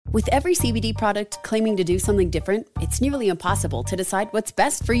With every CBD product claiming to do something different, it's nearly impossible to decide what's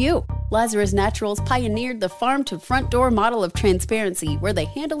best for you. Lazarus Naturals pioneered the farm-to-front-door model of transparency, where they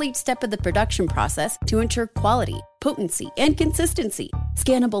handle each step of the production process to ensure quality, potency, and consistency.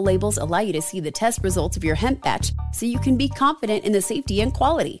 Scannable labels allow you to see the test results of your hemp batch, so you can be confident in the safety and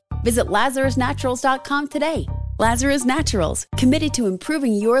quality. Visit LazarusNaturals.com today. Lazarus Naturals, committed to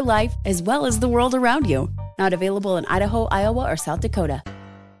improving your life as well as the world around you. Not available in Idaho, Iowa, or South Dakota.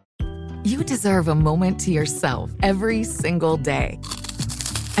 You deserve a moment to yourself every single day.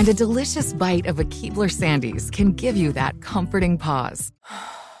 And a delicious bite of a Keebler Sandies can give you that comforting pause.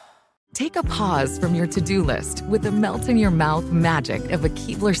 Take a pause from your to-do list with the melt-in-your-mouth magic of a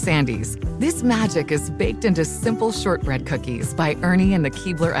Keebler Sandies. This magic is baked into simple shortbread cookies by Ernie and the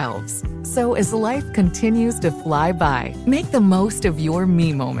Keebler Elves. So as life continues to fly by, make the most of your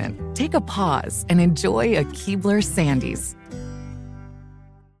me moment. Take a pause and enjoy a Keebler Sandies.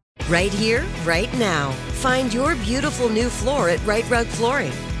 Right here, right now. Find your beautiful new floor at Right Rug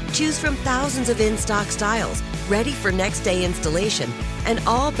Flooring. Choose from thousands of in-stock styles, ready for next day installation, and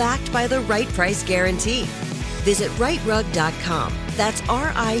all backed by the right price guarantee. Visit rightrug.com. That's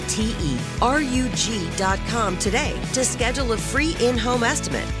RITERUG.com today to schedule a free in-home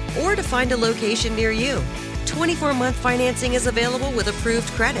estimate or to find a location near you. 24-month financing is available with approved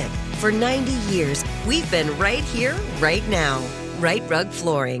credit. For 90 years, we've been right here, right now. Right Rug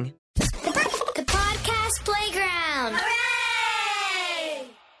Flooring. The Podcast Playground. Hooray!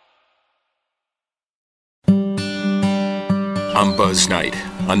 I'm Buzz Knight.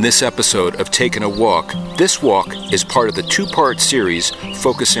 On this episode of Takin' a Walk, this walk is part of the two-part series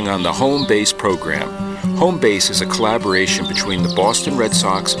focusing on the Home Base program. Home Base is a collaboration between the Boston Red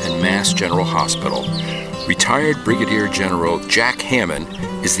Sox and Mass General Hospital. Retired Brigadier General Jack Hammond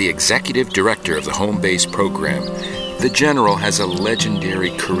is the executive director of the Home Base program. The general has a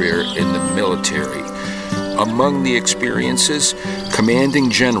legendary career in the military. Among the experiences,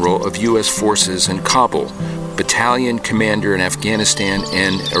 commanding general of U.S. forces in Kabul, battalion commander in Afghanistan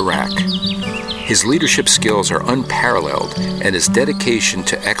and Iraq. His leadership skills are unparalleled, and his dedication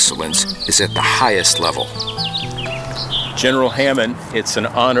to excellence is at the highest level. General Hammond, it's an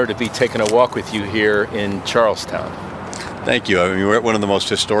honor to be taking a walk with you here in Charlestown. Thank you. I mean, we're at one of the most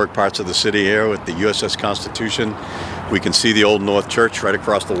historic parts of the city here with the USS Constitution. We can see the Old North Church right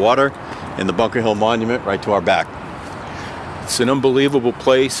across the water and the Bunker Hill Monument right to our back. It's an unbelievable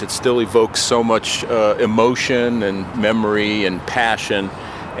place. It still evokes so much emotion and memory and passion.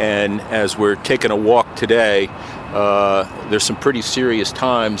 And as we're taking a walk today, there's some pretty serious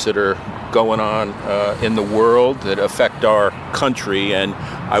times that are going on in the world that affect our country, and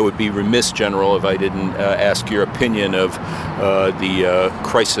I would be remiss, General, if I didn't ask your opinion of the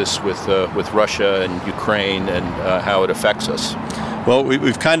crisis with Russia and Ukraine and how it affects us. Well,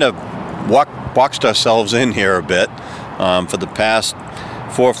 we've kind of boxed ourselves in here a bit. For the past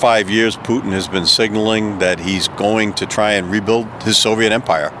 4 or 5 years, Putin has been signaling that he's going to try and rebuild his Soviet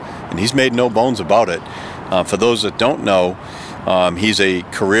empire, and he's made no bones about it. For those that don't know, he's a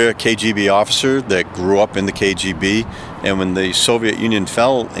career KGB officer that grew up in the KGB, and when the Soviet Union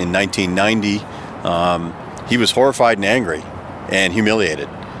fell in 1990, he was horrified and angry and humiliated.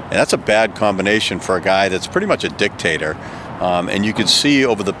 And that's a bad combination for a guy that's pretty much a dictator. And you can see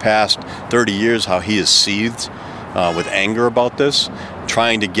over the past 30 years how he has seethed with anger about this,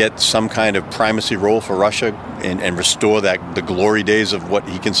 trying to get some kind of primacy role for Russia and restore the glory days of what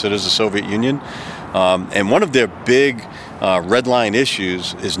he considers the Soviet Union. And one of their big red line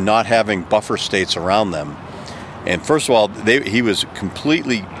issues is not having buffer states around them. And first of all, he was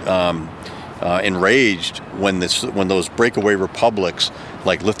completely enraged when those breakaway republics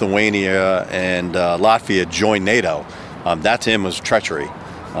like Lithuania and Latvia joined NATO. That to him was treachery.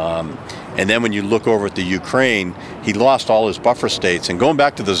 And then when you look over at the Ukraine, he lost all his buffer states. And going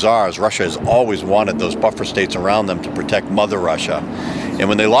back to the Tsars, Russia has always wanted those buffer states around them to protect Mother Russia. And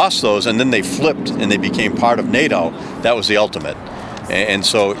when they lost those and then they flipped and they became part of NATO, that was the ultimate. And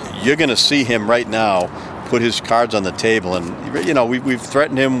so you're going to see him right now put his cards on the table. And, you know, we've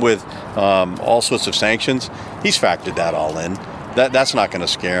threatened him with all sorts of sanctions. He's factored that all in. That's not going to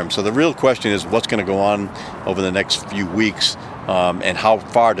scare him. So the real question is what's going to go on over the next few weeks. And how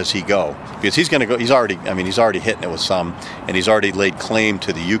far does he go? Because he's going to go. He's already hitting it with some, and he's already laid claim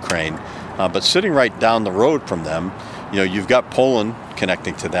to the Ukraine. But sitting right down the road from them, you know, you've got Poland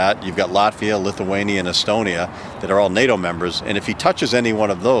connecting to that. You've got Latvia, Lithuania, and Estonia that are all NATO members. And if he touches any one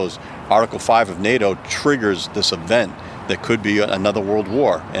of those, Article 5 of NATO triggers this event that could be another world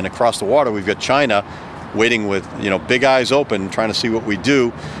war. And across the water, we've got China waiting with, you know, big eyes open, trying to see what we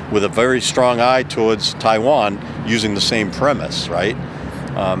do, with a very strong eye towards Taiwan using the same premise, right?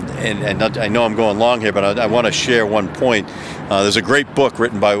 And I know I'm going long here, but I want to share one point. There's a great book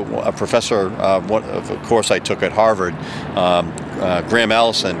written by a professor of a course I took at Harvard, Graham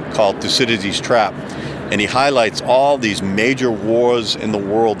Allison, called Thucydides' Trap. And he highlights all these major wars in the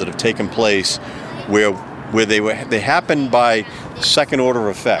world that have taken place where they happened by second-order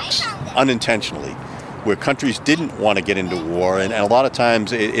effects, unintentionally, where countries didn't want to get into war. And a lot of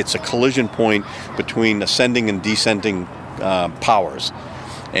times it's a collision point between ascending and descending powers.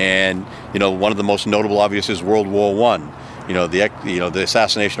 And one of the most notable, obvious, is World War I. The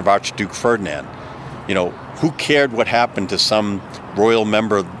assassination of Archduke Ferdinand. Who cared what happened to some royal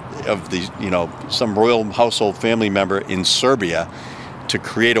member of some royal household family member in Serbia to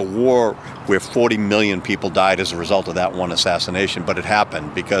create a war where 40 million people died as a result of that one assassination? But it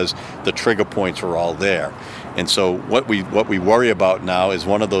happened because the trigger points were all there. And so what we worry about now is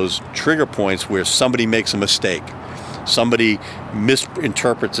one of those trigger points where somebody makes a mistake. Somebody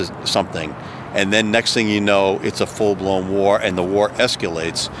misinterprets something, and then next thing you know, it's a full-blown war, and the war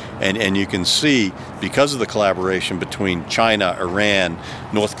escalates. And you can see, because of the collaboration between China, Iran,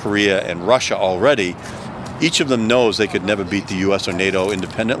 North Korea, and Russia already, each of them knows they could never beat the U.S. or NATO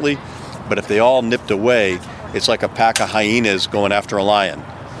independently, but if they all nipped away, it's like a pack of hyenas going after a lion.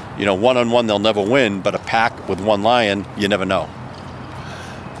 One-on-one they'll never win, but a pack with one lion, you never know.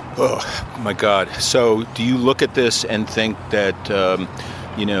 Oh, my God. So do you look at this and think that,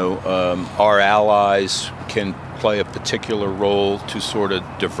 our allies can play a particular role to sort of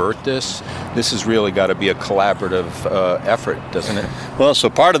divert this? This has really got to be a collaborative effort, doesn't it? Well, so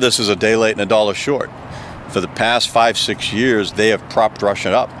part of this is a day late and a dollar short. For the past 5-6 years, they have propped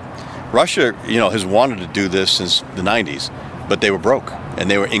Russia up. Russia, has wanted to do this since the 90s, but they were broke and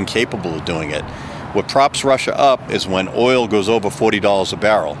they were incapable of doing it. What props Russia up is when oil goes over $40 a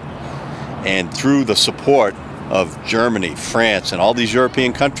barrel. And through the support of Germany, France, and all these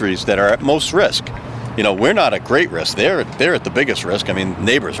European countries that are at most risk, we're not at great risk. They're at the biggest risk. I mean,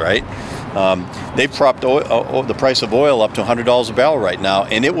 neighbors, right? They've propped the price of oil up to $100 a barrel right now,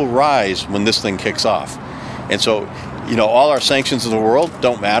 and it will rise when this thing kicks off. And so, all our sanctions in the world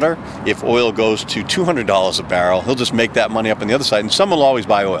don't matter. If oil goes to $200 a barrel, he'll just make that money up on the other side, and someone will always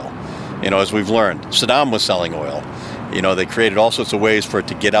buy oil. As we've learned, Saddam was selling oil. They created all sorts of ways for it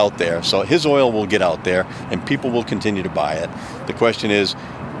to get out there. So his oil will get out there, and people will continue to buy it. The question is,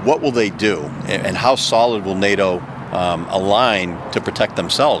 what will they do, and how solid will NATO align to protect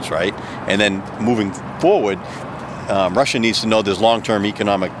themselves, right? And then moving forward, Russia needs to know there's long-term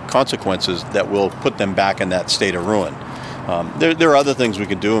economic consequences that will put them back in that state of ruin. There are other things we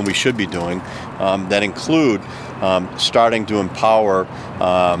can do and we should be doing that include starting to empower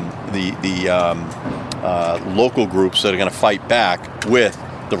the local groups that are going to fight back with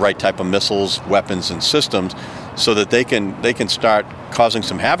the right type of missiles, weapons, and systems, so that they can start causing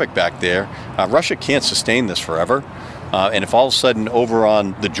some havoc back there. Russia can't sustain this forever, and if all of a sudden over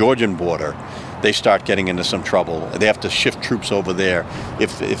on the Georgian border they start getting into some trouble, they have to shift troops over there.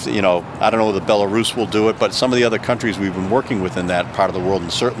 If I don't know whether Belarus will do it, but some of the other countries we've been working with in that part of the world,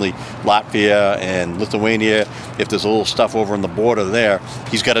 and certainly Latvia and Lithuania, if there's a little stuff over on the border there,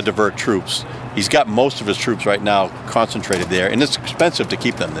 he's got to divert troops. He's got most of his troops right now concentrated there, and it's expensive to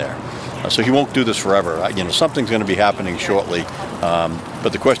keep them there. So he won't do this forever. Something's going to be happening shortly. But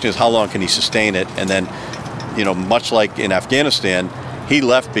the question is, how long can he sustain it? And then, much like in Afghanistan, he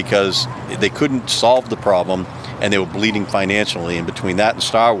left because they couldn't solve the problem, and they were bleeding financially. And between that and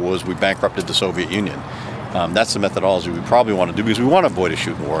Star Wars, we bankrupted the Soviet Union. That's the methodology we probably want to do, because we want to avoid a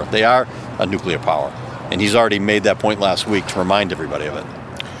shooting war. They are a nuclear power, and he's already made that point last week to remind everybody of it.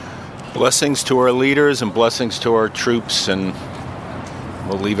 Blessings to our leaders and blessings to our troops, and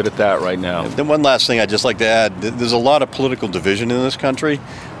we'll leave it at that right now. Then one last thing I'd just like to add, there's a lot of political division in this country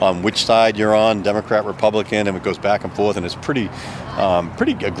on which side you're on, Democrat, Republican, and it goes back and forth, and it's pretty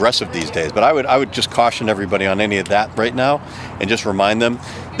aggressive these days. But I would just caution everybody on any of that right now, and just remind them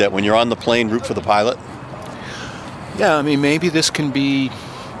that when you're on the plane, root for the pilot. Yeah, I mean, maybe this can be,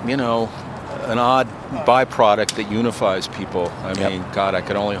 an odd byproduct that unifies people. I mean, God, I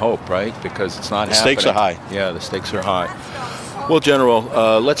could only hope, right? Because it's not happening. The stakes are high. Yeah, the stakes are high. Well, General,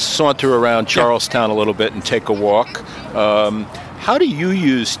 let's saunter around Charlestown a little bit and take a walk. How do you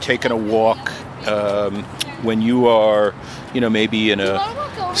use taking a walk when you are, maybe in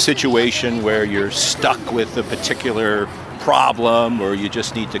a situation where you're stuck with a particular problem, or you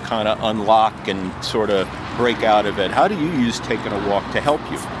just need to kind of unlock and sort of break out of it? How do you use taking a walk to help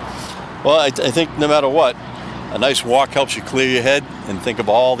you? Well, I think no matter what, a nice walk helps you clear your head and think of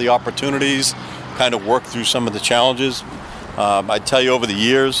all the opportunities, kind of work through some of the challenges. I tell you, over the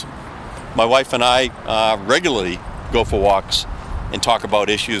years, my wife and I regularly go for walks and talk about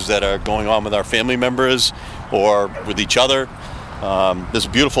issues that are going on with our family members or with each other. There's a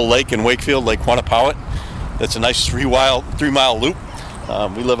beautiful lake in Wakefield, Lake Quantapowhat. That's a nice 3-mile loop.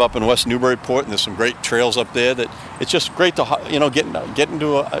 We live up in West Newburyport, and there's some great trails up there that it's just great to, get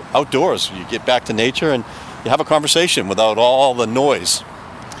into outdoors. You get back to nature and you have a conversation without all the noise.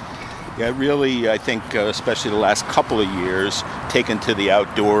 Yeah, really, I think, especially the last couple of years, taken to the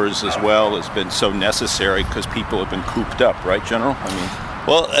outdoors as well has been so necessary because people have been cooped up, right, General?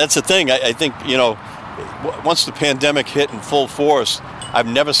 Well, that's the thing. I think, once the pandemic hit in full force, I've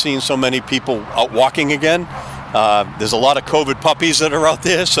never seen so many people out walking again. There's a lot of COVID puppies that are out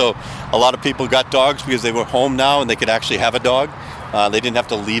there, so a lot of people got dogs because they were home now and they could actually have a dog. They didn't have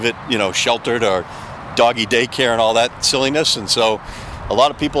to leave it, sheltered or doggy daycare and all that silliness, and so a lot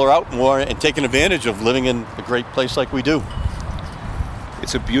of people are out more and taking advantage of living in a great place like we do.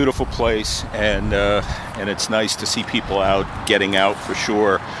 It's a beautiful place, and it's nice to see people out, getting out for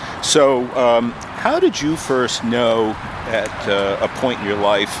sure. So how did you first know at a point in your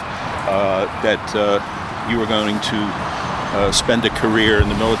life that you were going to spend a career in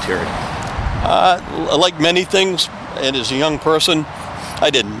the military? Like many things, and as a young person, I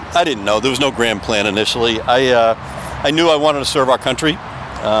didn't know. There was no grand plan initially. I knew I wanted to serve our country. In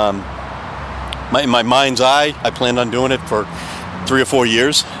my mind's eye, I planned on doing it for 3 or 4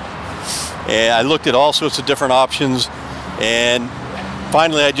 years. And I looked at all sorts of different options. And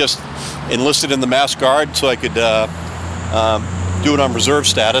finally, I just enlisted in the Mass Guard so I could do it on reserve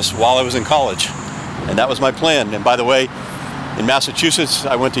status while I was in college. And that was my plan. And by the way, in Massachusetts,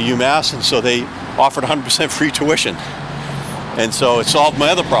 I went to UMass, and so they offered 100% free tuition. And so it solved my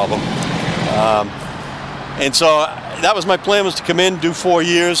other problem. And so that was my plan, was to come in, do 4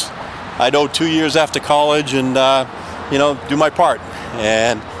 years. I'd owe 2 years after college and, do my part.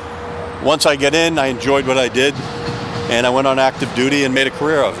 And once I get in, I enjoyed what I did. And I went on active duty and made a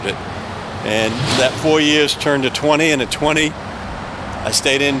career of it. And that 4 years turned to 20, and at 20, I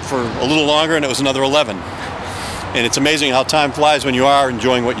stayed in for a little longer, and it was another 11. And it's amazing how time flies when you are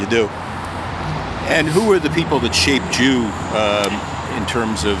enjoying what you do. And who were the people that shaped you in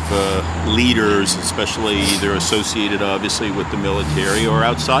terms of leaders, especially either associated, obviously, with the military or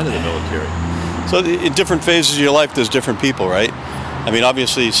outside of the military? So in different phases of your life, there's different people, right? I mean,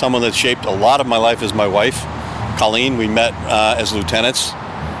 obviously, someone that shaped a lot of my life is my wife, Colleen. We met as lieutenants,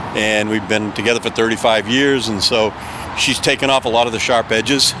 and we've been together for 35 years, and so she's taken off a lot of the sharp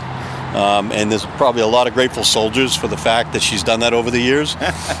edges. And there's probably a lot of grateful soldiers for the fact that she's done that over the years.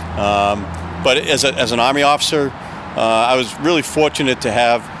 But as an Army officer, I was really fortunate to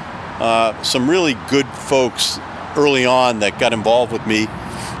have some really good folks early on that got involved with me.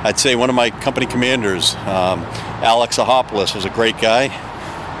 I'd say one of my company commanders, Alex Ahopoulos, was a great guy.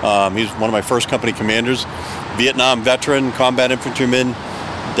 He was one of my first company commanders, Vietnam veteran, combat infantryman,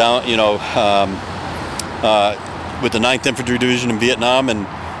 down, with the 9th Infantry Division in Vietnam. And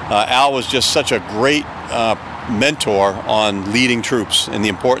Al was just such a great mentor on leading troops and the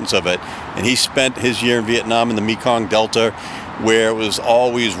importance of it. And he spent his year in Vietnam in the Mekong Delta, where it was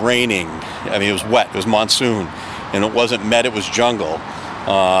always raining. I mean, it was wet, it was monsoon, and it wasn't met, it was jungle.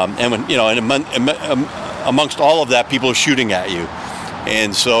 And when, amongst all of that, people are shooting at you.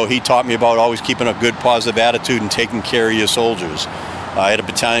 And so he taught me about always keeping a good, positive attitude and taking care of your soldiers. I had a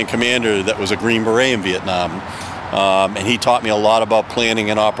battalion commander that was a Green Beret in Vietnam. And he taught me a lot about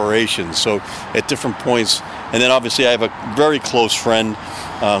planning and operations. So at different points, and then obviously I have a very close friend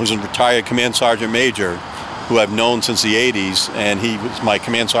who's a retired Command Sergeant Major who I've known since the 80s, and he was my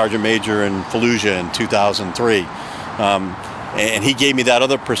Command Sergeant Major in Fallujah in 2003. And he gave me that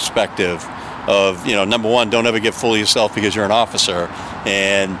other perspective of, number one, don't ever get full of yourself because you're an officer,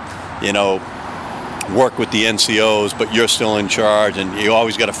 and, work with the NCOs, but you're still in charge, and you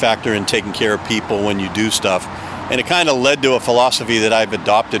always got to factor in taking care of people when you do stuff. And it kind of led to a philosophy that I've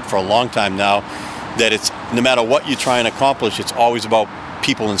adopted for a long time now, that it's no matter what you try and accomplish, it's always about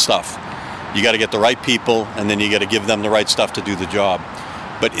people and stuff. You got to get the right people, and then you got to give them the right stuff to do the job.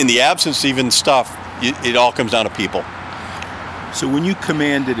 But in the absence of even stuff, it all comes down to people. So when you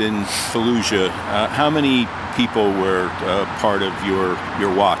commanded in Fallujah, how many people were part of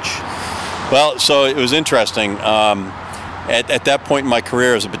your watch? Well, so it was interesting. At that point in my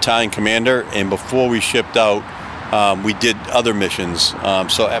career as a battalion commander, and before we shipped out, we did other missions,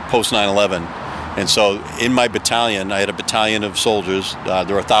 so at post 9/11. And so in my battalion, I had a battalion of soldiers. There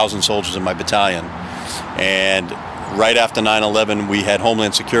were 1,000 soldiers in my battalion. And right after 9/11, we had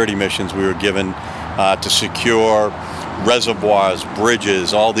Homeland Security missions we were given to secure reservoirs,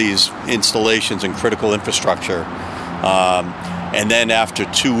 bridges, all these installations and critical infrastructure. And then after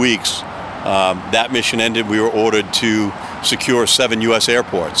 2 weeks, that mission ended. We were ordered to secure 7 U.S.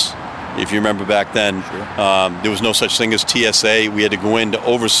 airports. If you remember back then, there was no such thing as TSA. We had to go in to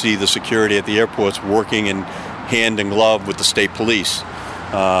oversee the security at the airports, working in hand in glove with the state police.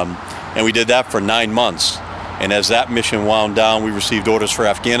 And we did that for 9 months. And as that mission wound down, we received orders for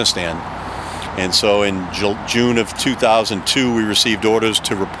Afghanistan. And so in June of 2002, we received orders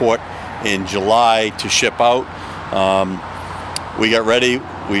to report in July to ship out. We got ready,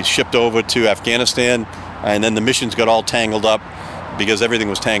 we shipped over to Afghanistan, and then the missions got all tangled up because everything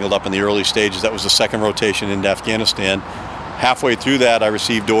was tangled up in the early stages. That was the second rotation into Afghanistan. Halfway through that, I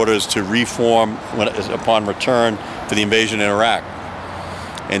received orders to reform upon return for the invasion in Iraq.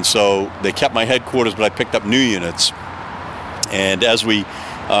 And so they kept my headquarters, but I picked up new units. And as we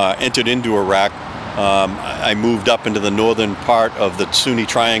entered into Iraq, I moved up into the northern part of the Sunni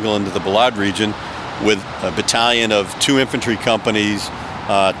Triangle into the Balad region with a battalion of 2 infantry companies,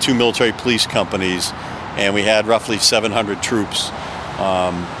 2 military police companies, and we had roughly 700 troops.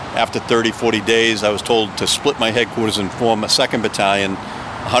 After 30, 40 days, I was told to split my headquarters and form a 2nd battalion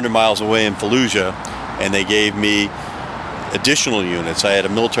 100 miles away in Fallujah, and they gave me additional units. I had a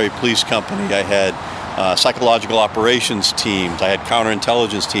military police company, I had psychological operations teams, I had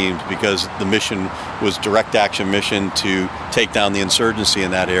counterintelligence teams because the mission was direct action mission to take down the insurgency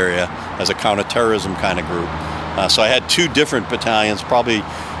in that area as a counterterrorism kind of group. So I had 2 different battalions, probably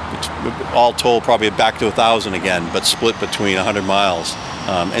all told probably back to 1,000 again, but split between 100 miles.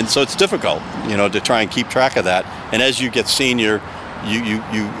 And so it's difficult, to try and keep track of that. And as you get senior,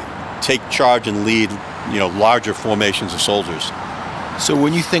 you take charge and lead, larger formations of soldiers. So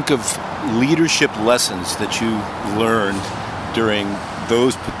when you think of leadership lessons that you learned during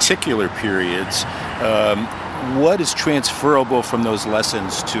those particular periods, what is transferable from those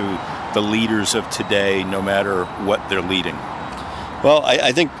lessons to the leaders of today, no matter what they're leading? Well,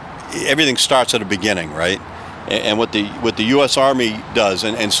 I think everything starts at the beginning, right? And what the U.S. Army does,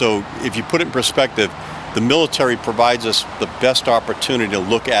 and so if you put it in perspective, the military provides us the best opportunity to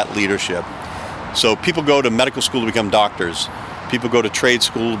look at leadership. So people go to medical school to become doctors. People go to trade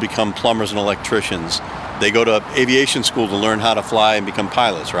school to become plumbers and electricians. They go to aviation school to learn how to fly and become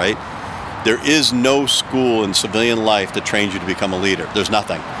pilots, right? There is no school in civilian life that trains you to become a leader. There's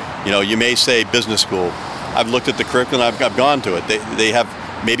nothing. You may say business school. I've looked at the curriculum, I've gone to it. They have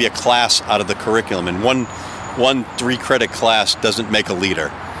maybe a class out of the curriculum, and one 3-credit class doesn't make a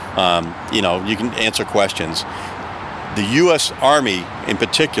leader. You can answer questions. The U.S. Army, in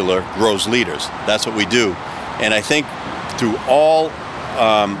particular, grows leaders. That's what we do. And I think through all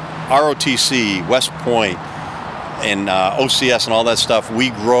ROTC, West Point, and OCS and all that stuff, we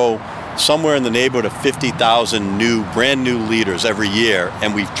grow somewhere in the neighborhood of 50,000 brand new leaders every year,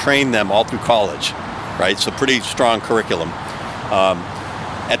 and we've trained them all through college, right? So pretty strong curriculum.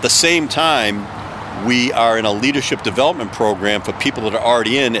 At the same time, we are in a leadership development program for people that are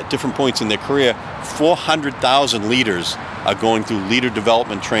already at different points in their career. 400,000 leaders are going through leader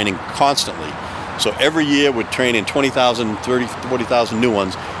development training constantly. So every year we're training 20,000, 30, 40,000 new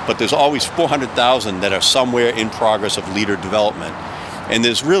ones, but there's always 400,000 that are somewhere in progress of leader development. And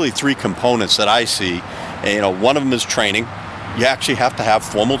there's really 3 components that I see. One of them is training. You actually have to have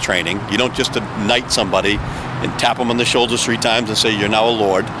formal training. You don't just knight somebody and tap them on the shoulders 3 times and say, you're now a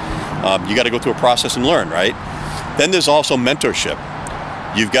lord. You got to go through a process and learn, right? Then there's also mentorship.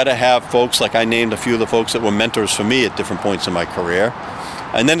 You've got to have folks, like I named a few of the folks that were mentors for me at different points in my career.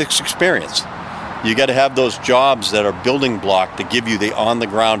 And then it's experience. You got to have those jobs that are building block to give you the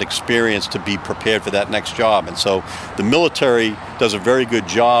on-the-ground experience to be prepared for that next job. And so the military does a very good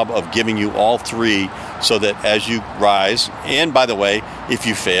job of giving you all 3 so that as you rise, and by the way, if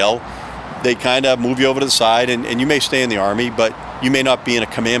you fail, they kind of move you over to the side, and you may stay in the Army, but you may not be in a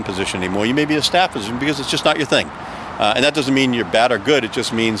command position anymore. You may be in a staff position because it's just not your thing. And that doesn't mean you're bad or good. It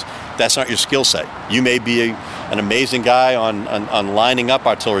just means that's not your skill set. You may be an amazing guy on lining up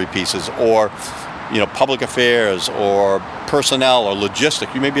artillery pieces, or public affairs, or personnel, or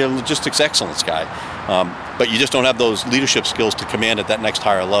logistics. You may be a logistics excellence guy, but you just don't have those leadership skills to command at that next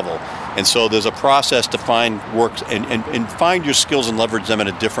higher level. And so there's a process to find work and find your skills and leverage them in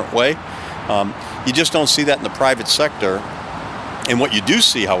a different way. You just don't see that in the private sector. And what you do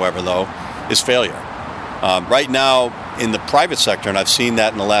see, however, though, is failure. Right now, in the private sector, and I've seen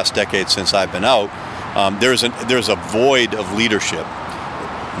that in the last decade since I've been out, there's a void of leadership.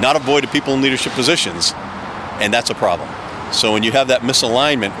 Not a void of people in leadership positions, and that's a problem. So when you have that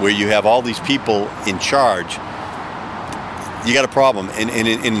misalignment where you have all these people in charge, you got a problem. And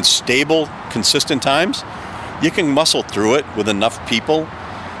in stable, consistent times, you can muscle through it with enough people.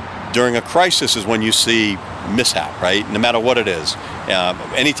 During a crisis is when you see mishap, right? No matter what it is.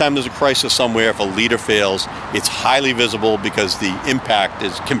 Anytime there's a crisis somewhere, if a leader fails, it's highly visible because the impact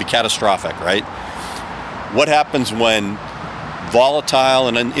can be catastrophic, right? What happens when volatile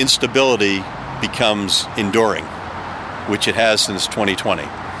and instability becomes enduring, which it has since 2020?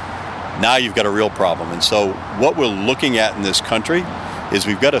 Now you've got a real problem. And so what we're looking at in this country is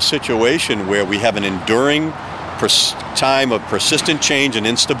we've got a situation where we have an enduring time of persistent change and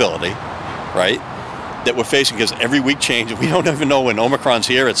instability, right, that we're facing, because every week changes. We don't even know when Omicron's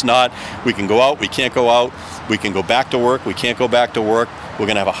here. It's not. We can go out, we can't go out. We can go back to work, we can't go back to work. We're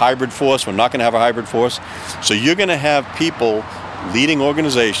going to have a hybrid force, we're not going to have a hybrid force. So you're going to have people leading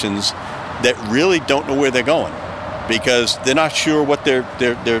organizations that really don't know where they're going, because they're not sure what their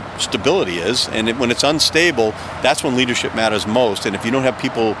stability is. And when it's unstable, that's when leadership matters most. And if you don't have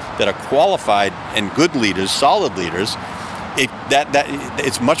people that are qualified and good leaders, solid leaders,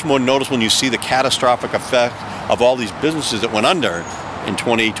 it's much more noticeable when you see the catastrophic effect of all these businesses that went under in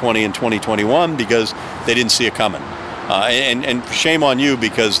 2020 and 2021 because they didn't see it coming. And shame on you,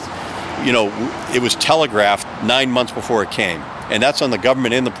 because it was telegraphed 9 months before it came. And that's on the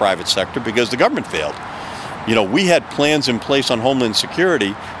government and the private sector, because the government failed. We had plans in place on Homeland Security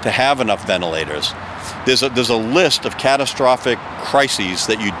to have enough ventilators. There's a list of catastrophic crises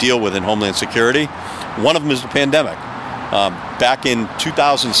that you deal with in Homeland Security. One of them is the pandemic. Back in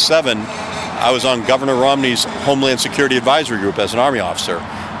 2007, I was on Governor Romney's Homeland Security Advisory Group as an Army officer.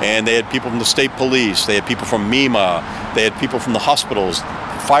 And they had people from the state police, they had people from MEMA, they had people from the hospitals,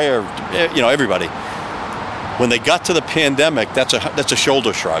 fire, everybody. When they got to the pandemic, that's a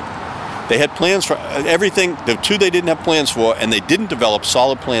shoulder shrug. They had plans for everything. The two they didn't have plans for, and they didn't develop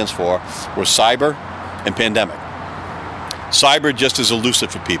solid plans for, were cyber and pandemic. Cyber just is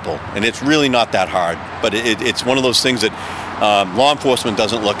elusive for people, and it's really not that hard. But it's one of those things that law enforcement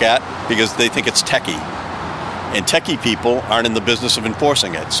doesn't look at because they think it's techie. And techie people aren't in the business of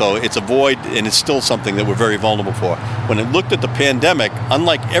enforcing it. So it's a void, and it's still something that we're very vulnerable for. When it looked at the pandemic,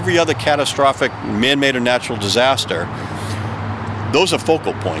 unlike every other catastrophic man-made or natural disaster, those are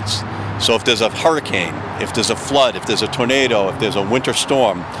focal points. So if there's a hurricane, if there's a flood, if there's a tornado, if there's a winter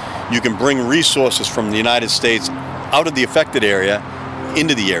storm, you can bring resources from the United States out of the affected area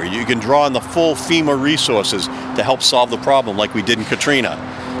into the area. You can draw on the full FEMA resources to help solve the problem, like we did in Katrina.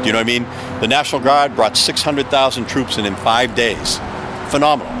 Do you know what I mean? The National Guard brought 600,000 troops in 5 days.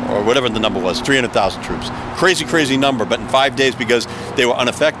 Phenomenal, or whatever the number was, 300,000 troops. Crazy, crazy number, but in 5 days because they were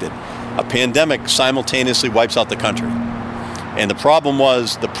unaffected. A pandemic simultaneously wipes out the country. And the problem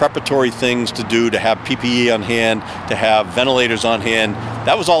was the preparatory things to do, to have PPE on hand, to have ventilators on hand.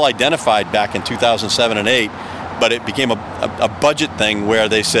 That was all identified back in 2007 and 8, but it became a budget thing where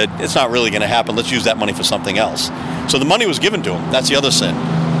they said, it's not really going to happen, let's use that money for something else. So the money was given to them. That's the other sin.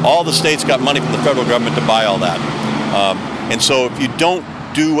 All the states got money from the federal government to buy all that. And so if you don't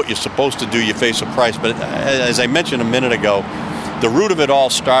do what you're supposed to do, you face a price. But as I mentioned a minute ago, the root of it all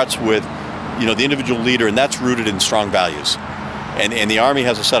starts with, the individual leader, and that's rooted in strong values. And the Army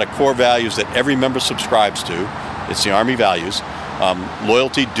has a set of core values that every member subscribes to. It's the Army values: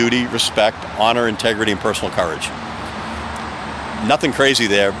 loyalty, duty, respect, honor, integrity, and personal courage. Nothing crazy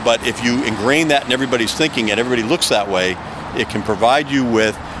there, but if you ingrain that in everybody's thinking and everybody looks that way, it can provide you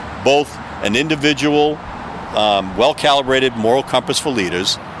with both an individual, well-calibrated moral compass for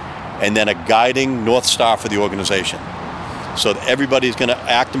leaders, and then a guiding North Star for the organization. So that everybody's going to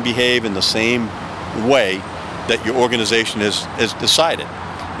act and behave in the same way that your organization has decided.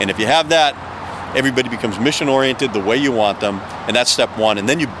 And if you have that, everybody becomes mission-oriented the way you want them, and that's step one. And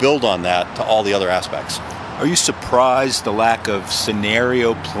then you build on that to all the other aspects. Are you surprised the lack of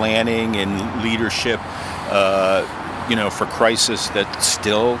scenario planning and leadership for crisis that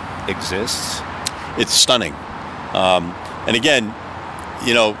still exists? It's stunning. And again,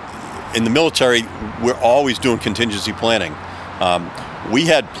 in the military, we're always doing contingency planning. We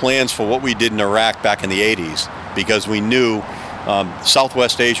had plans for what we did in Iraq back in the 80s because we knew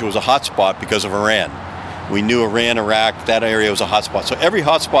Southwest Asia was a hotspot because of Iran. We knew Iran, Iraq, that area was a hotspot. So every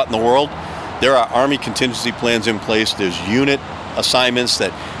hotspot in the world, there are Army contingency plans in place. There's unit assignments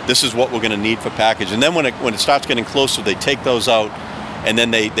that this is what we're going to need for package. And then when it starts getting closer, they take those out, and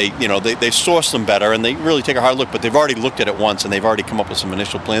then they source them better, and they really take a hard look. But they've already looked at it once, and they've already come up with some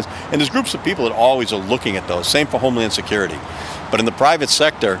initial plans. And there's groups of people that always are looking at those. Same for Homeland Security. But in the private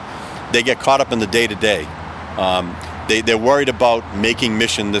sector, they get caught up in the day-to-day. They're worried about making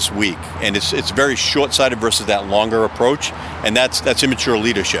mission this week, and it's very short-sighted versus that longer approach, and that's immature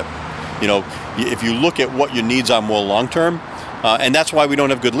leadership. If you look at what your needs are more long-term, and that's why we don't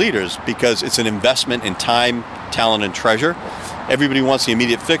have good leaders, because it's an investment in time, talent and treasure. Everybody wants the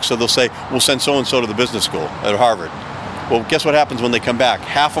immediate fix, so they'll say, we'll send so-and-so to the business school at Harvard. Well, guess what happens when they come back?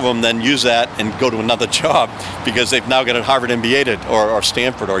 Half of them then use that and go to another job because they've now got a Harvard MBA or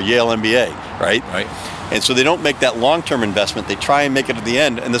Stanford or Yale MBA, right? Right. And so they don't make that long-term investment. They try and make it at the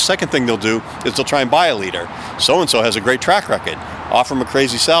end. And the second thing they'll do is they'll try and buy a leader. So-and-so has a great track record. Offer him a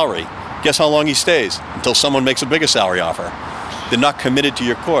crazy salary. Guess how long he stays? Until someone makes a bigger salary offer. They're not committed to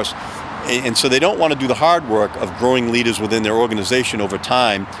your course. And so they don't want to do the hard work of growing leaders within their organization over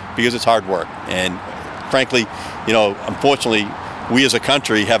time because it's hard work. And frankly, unfortunately, we as a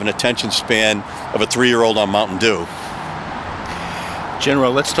country have an attention span of a 3-year-old on Mountain Dew.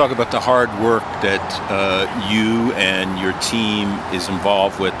 General, let's talk about the hard work that you and your team is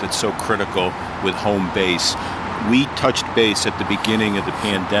involved with that's so critical with home base. We touched base at the beginning of the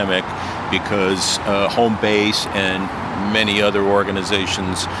pandemic because home base and many other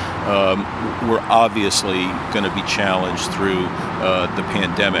organizations were obviously going to be challenged through the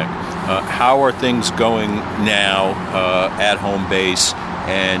pandemic. How are things going now at home base?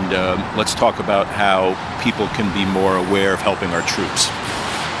 And let's talk about how people can be more aware of helping our troops.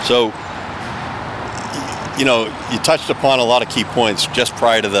 So, you touched upon a lot of key points just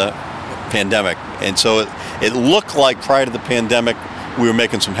prior to the pandemic. And so it looked like prior to the pandemic, we were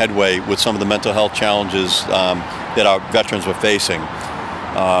making some headway with some of the mental health challenges that our veterans were facing.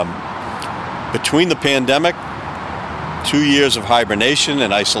 Between the pandemic, 2 years of hibernation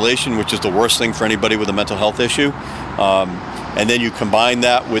and isolation, which is the worst thing for anybody with a mental health issue, and then you combine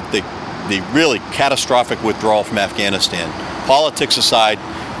that with the really catastrophic withdrawal from Afghanistan. Politics aside,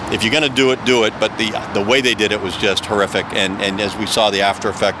 if you're going to do it, but the way they did it was just horrific, and as we saw, the after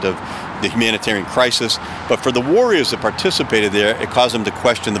effect of the humanitarian crisis. But for the warriors that participated there, it caused them to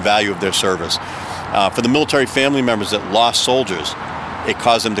question the value of their service. For the military family members that lost soldiers, it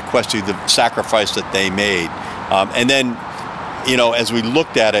caused them to question the sacrifice that they made. And then, as we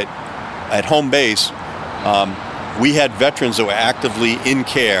looked at it at home base, we had veterans that were actively in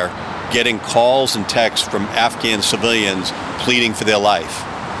care getting calls and texts from Afghan civilians pleading for their life.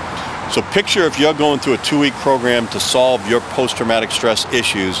 So picture if you're going through a 2-week program to solve your post-traumatic stress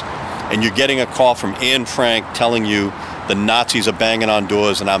issues and you're getting a call from Anne Frank telling you the Nazis are banging on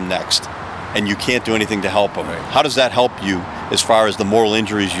doors and I'm next, and you can't do anything to help them. Right. How does that help you as far as the moral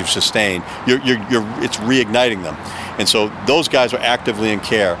injuries you've sustained? It's reigniting them. And so those guys were actively in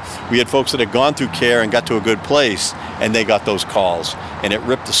care. We had folks that had gone through care and got to a good place, and they got those calls, and it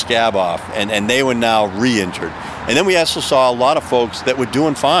ripped the scab off, and they were now re-injured. And then we also saw a lot of folks that were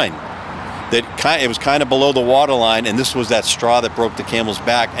doing fine. It was kind of below the waterline, and this was that straw that broke the camel's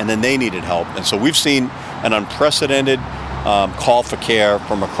back, and then they needed help. And so we've seen an unprecedented call for care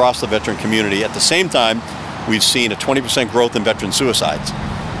from across the veteran community. At the same time, we've seen a 20% growth in veteran suicides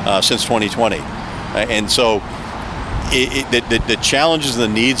since 2020. And so the challenges and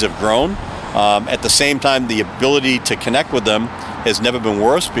the needs have grown. At the same time, the ability to connect with them has never been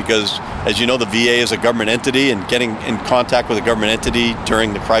worse because, as you know, the VA is a government entity, and getting in contact with a government entity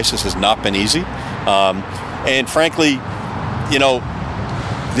during the crisis has not been easy. And frankly,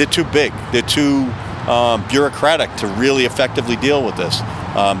 they're too big. They're too bureaucratic to really effectively deal with this.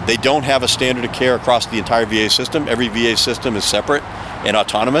 They don't have a standard of care across the entire VA system. Every VA system is separate and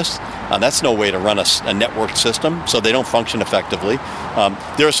autonomous. That's no way to run a networked system, so they don't function effectively.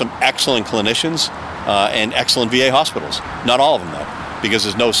 There are some excellent clinicians and excellent VA hospitals. Not all of them, though, because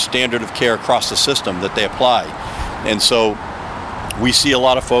there's no standard of care across the system that they apply. And so we see a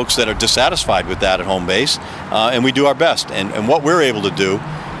lot of folks that are dissatisfied with that at home base, and we do our best. And what we're able to do,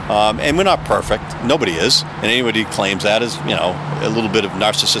 and we're not perfect, nobody is, and anybody who claims that is, a little bit of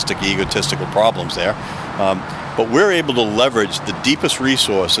narcissistic, egotistical problems there. But we're able to leverage the deepest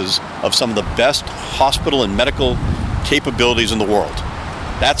resources of some of the best hospital and medical capabilities in the world.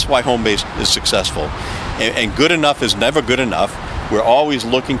 That's why home base is successful. And good enough is never good enough. We're always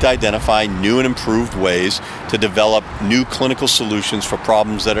looking to identify new and improved ways to develop new clinical solutions for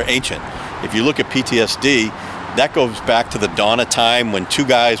problems that are ancient. If you look at PTSD, that goes back to the dawn of time when two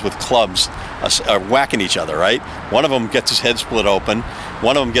guys with clubs are whacking each other, right? One of them gets his head split open.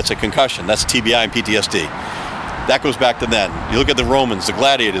 One of them gets a concussion. That's TBI and PTSD. That goes back to then. You look at the Romans, the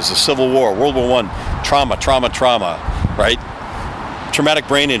gladiators, the Civil War, World War I, trauma, right? Traumatic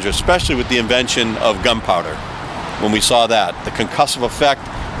brain injury, especially with the invention of gunpowder. When we saw that, the concussive effect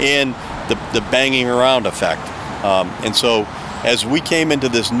and the banging around effect. And so as we came into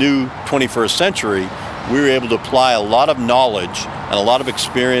this new 21st century, we were able to apply a lot of knowledge and a lot of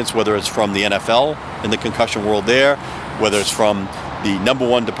experience, whether it's from the NFL in the concussion world there, whether it's from the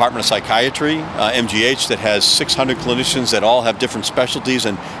 #1 Department of Psychiatry, MGH, that has 600 clinicians that all have different specialties,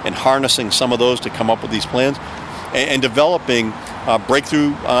 and harnessing some of those to come up with these plans, and developing breakthrough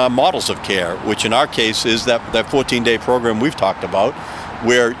models of care, which in our case is that 14-day program we've talked about,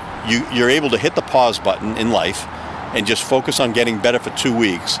 where you're able to hit the pause button in life and just focus on getting better for 2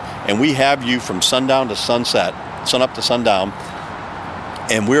 weeks. And we have you from sundown to sunset, sunup to sundown,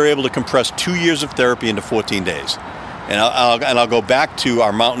 and we're able to compress 2 years of therapy into 14 days. And I'll go back to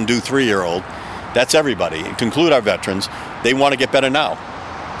our Mountain Dew 3-year-old. That's everybody, to include our veterans. They want to get better now.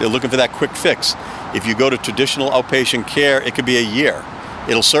 They're looking for that quick fix. If you go to traditional outpatient care, it could be a year.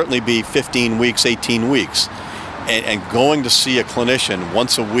 It'll certainly be 15 weeks, 18 weeks. And going to see a clinician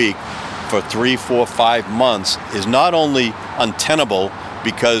once a week for 3, 4, 5 months is not only untenable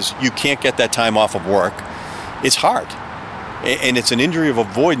because you can't get that time off of work, it's hard. And it's an injury of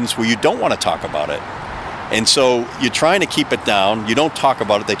avoidance where you don't want to talk about it. And so you're trying to keep it down. You don't talk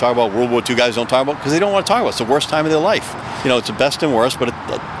about it. They talk about World War II guys don't talk about it because they don't want to talk about it. It's the worst time of their life. It's the best and worst, but it's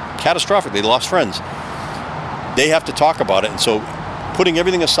catastrophic. They lost friends. They have to talk about it. And so putting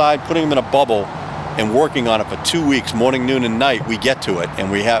everything aside, putting them in a bubble, and working on it for 2 weeks, morning, noon, and night, we get to it,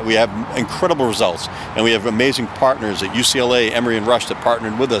 and we have incredible results, and we have amazing partners at UCLA, Emory, and Rush that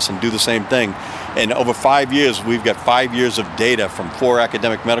partnered with us and do the same thing. And over 5 years, we've got 5 years of data from 4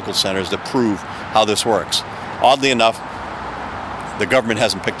 academic medical centers that prove how this works. Oddly enough, the government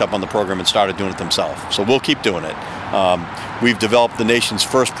hasn't picked up on the program and started doing it themselves, so we'll keep doing it. We've developed the nation's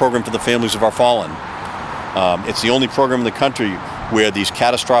first program for the families of our fallen. It's the only program in the country where these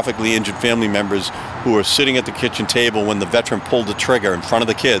catastrophically injured family members who are sitting at the kitchen table when the veteran pulled the trigger in front of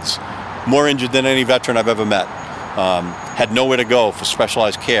the kids, more injured than any veteran I've ever met, had nowhere to go for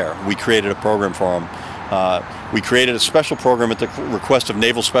specialized care. We created a program for them. We created a special program at the request of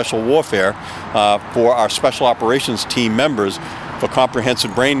Naval Special Warfare for our Special Operations Team members for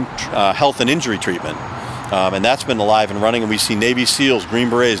comprehensive brain health and injury treatment. And that's been alive and running, and we see Navy SEALs, Green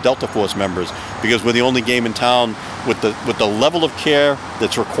Berets, Delta Force members, because we're the only game in town with the level of care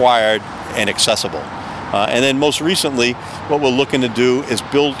that's required and accessible. And then most recently, what we're looking to do is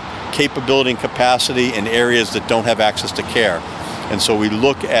build capability and capacity in areas that don't have access to care. And so we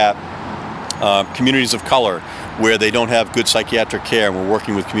look at communities of color where they don't have good psychiatric care, and we're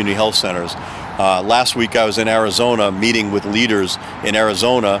working with community health centers. Last week I was in Arizona meeting with leaders in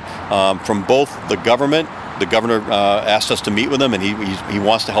Arizona from both the government. The governor asked us to meet with him, and he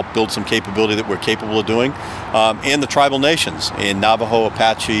wants to help build some capability that we're capable of doing, and the tribal nations in Navajo,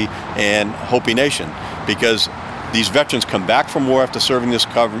 Apache, and Hopi Nation, because these veterans come back from war after serving this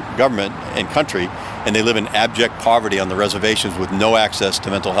government and country, and they live in abject poverty on the reservations with no access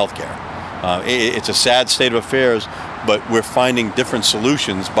to mental health care. It's a sad state of affairs, but we're finding different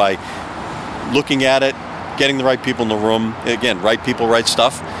solutions by looking at it, getting the right people in the room, again, right people, right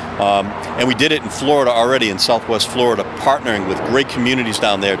stuff. And we did it in Florida already, in Southwest Florida, partnering with great communities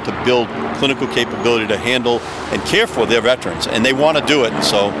down there to build clinical capability to handle and care for their veterans. And they want to do it, and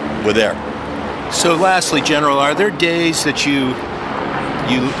so we're there. So lastly, General, are there days that you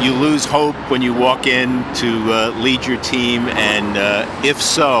lose hope when you walk in to lead your team? And if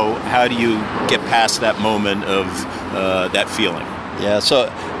so, how do you get past that moment of that feeling? Yeah, so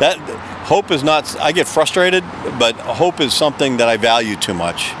that hope is not, I get frustrated, but hope is something that I value too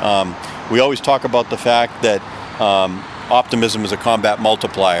much. We always talk about the fact that optimism is a combat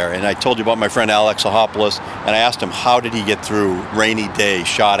multiplier, and I told you about my friend Alex Ahopoulos, and I asked him how did he get through rainy days,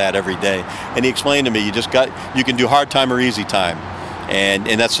 shot at every day, and he explained to me, you can do hard time or easy time,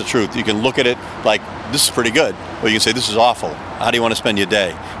 and that's the truth. You can look at it like, this is pretty good, or you can say, this is awful. How do you want to spend your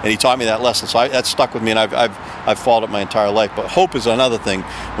day? And he taught me that lesson, so that stuck with me, and I've followed it my entire life. But hope is another thing.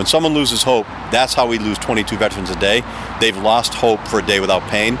 When someone loses hope, that's how we lose 22 veterans a day. They've lost hope for a day without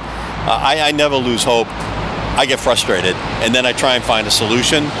pain. I never lose hope. I get frustrated, and then I try and find a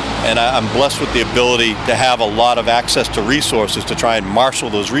solution, and I'm blessed with the ability to have a lot of access to resources to try and marshal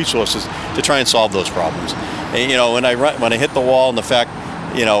those resources to try and solve those problems. And, when I hit the wall, and the fact,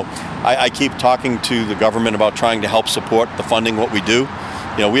 I keep talking to the government about trying to help support the funding what we do.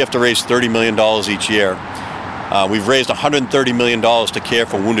 We have to raise $30 million each year. We've raised $130 million to care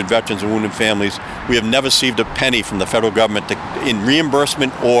for wounded veterans and wounded families. We have never received a penny from the federal government in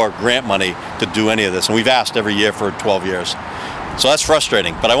reimbursement or grant money to do any of this. And we've asked every year for 12 years. So that's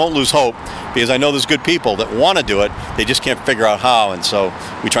frustrating, but I won't lose hope because I know there's good people that want to do it. They just can't figure out how, and so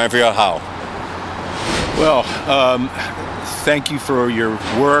we try and figure out how. Well, thank you for your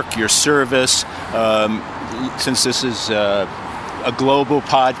work, your service. Since this is a global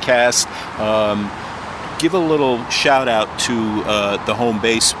podcast, give a little shout out to the home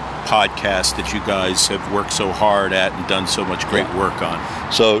base podcast that you guys have worked so hard at and done so much great work on.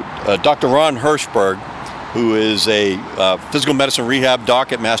 So Dr. Ron Hirschberg, who is a physical medicine rehab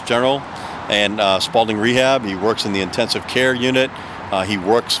doc at Mass General and Spalding Rehab. He works in the intensive care unit. He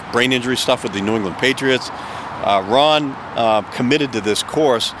works brain injury stuff with the New England Patriots. Ron committed to this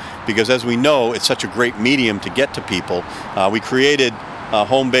course because, as we know, it's such a great medium to get to people. We created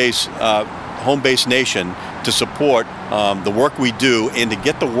Home Base Nation to support the work we do and to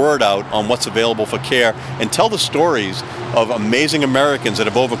get the word out on what's available for care and tell the stories of amazing Americans that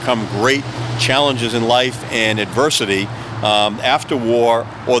have overcome great challenges in life and adversity after war,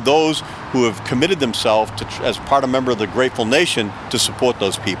 or those who have committed themselves to, as part of a member of the Grateful Nation, to support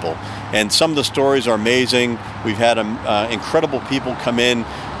those people. And some of the stories are amazing. We've had incredible people come in,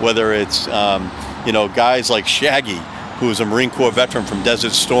 whether it's guys like Shaggy, who is a Marine Corps veteran from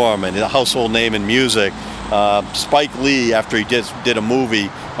Desert Storm and a household name in music. Spike Lee, after he did a movie,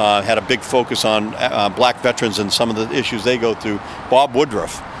 had a big focus on black veterans and some of the issues they go through. Bob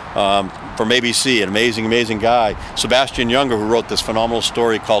Woodruff from ABC, an amazing guy. Sebastian Younger, who wrote this phenomenal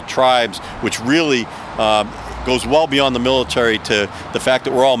story called Tribes, which really goes well beyond the military to the fact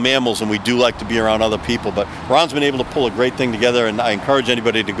that we're all mammals and we do like to be around other people. But Ron's been able to pull a great thing together, and I encourage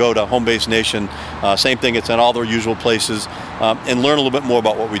anybody to go to Home Base Nation. Same thing, it's in all the usual places, and learn a little bit more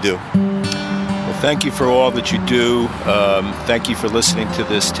about what we do. Well, thank you for all that you do. Thank you for listening to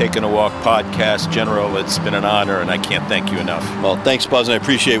this Takin' a Walk podcast. General, it's been an honor, and I can't thank you enough. Well, thanks, Buzz, and I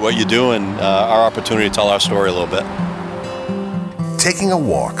appreciate what you do and our opportunity to tell our story a little bit. Taking a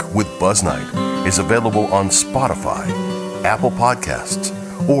Walk with Buzz Knight is available on Spotify, Apple Podcasts,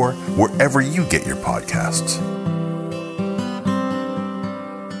 or wherever you get your podcasts.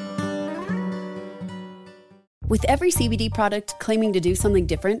 With every CBD product claiming to do something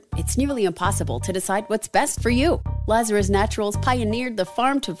different, it's nearly impossible to decide what's best for you. Lazarus Naturals pioneered the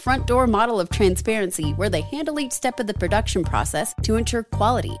farm-to-front-door model of transparency, where they handle each step of the production process to ensure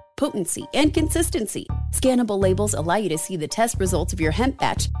quality, potency, and consistency. Scannable labels allow you to see the test results of your hemp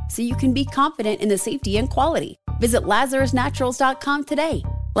batch, so you can be confident in the safety and quality. Visit LazarusNaturals.com today.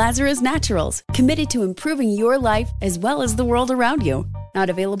 Lazarus Naturals, committed to improving your life as well as the world around you. Not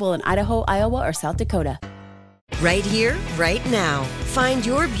available in Idaho, Iowa, or South Dakota. Right here, right now. Find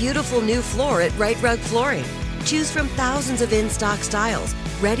your beautiful new floor at Right Rug Flooring. Choose from thousands of in-stock styles,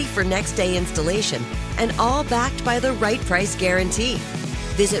 ready for next day installation, and all backed by the right price guarantee.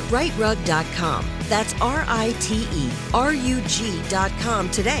 Visit rightrug.com. That's RITERUG.com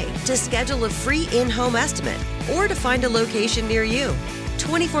today to schedule a free in-home estimate or to find a location near you.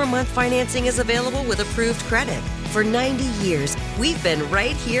 24-month financing is available with approved credit. For 90 years, we've been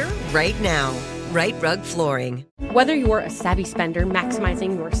right here, right now. Right Rug Flooring. Whether you're a savvy spender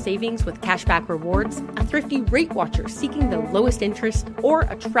maximizing your savings with cashback rewards, a thrifty rate watcher seeking the lowest interest, or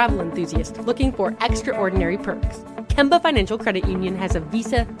a travel enthusiast looking for extraordinary perks, Kemba Financial Credit Union has a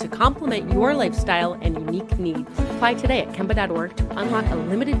visa to complement your lifestyle and unique needs. Apply today at Kemba.org to unlock a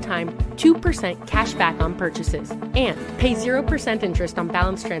limited time 2% cash back on purchases and pay 0% interest on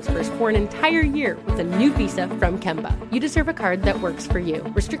balance transfers for an entire year with a new visa from Kemba. You deserve a card that works for you.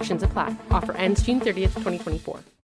 Restrictions apply. Offer ends June 30th, 2024.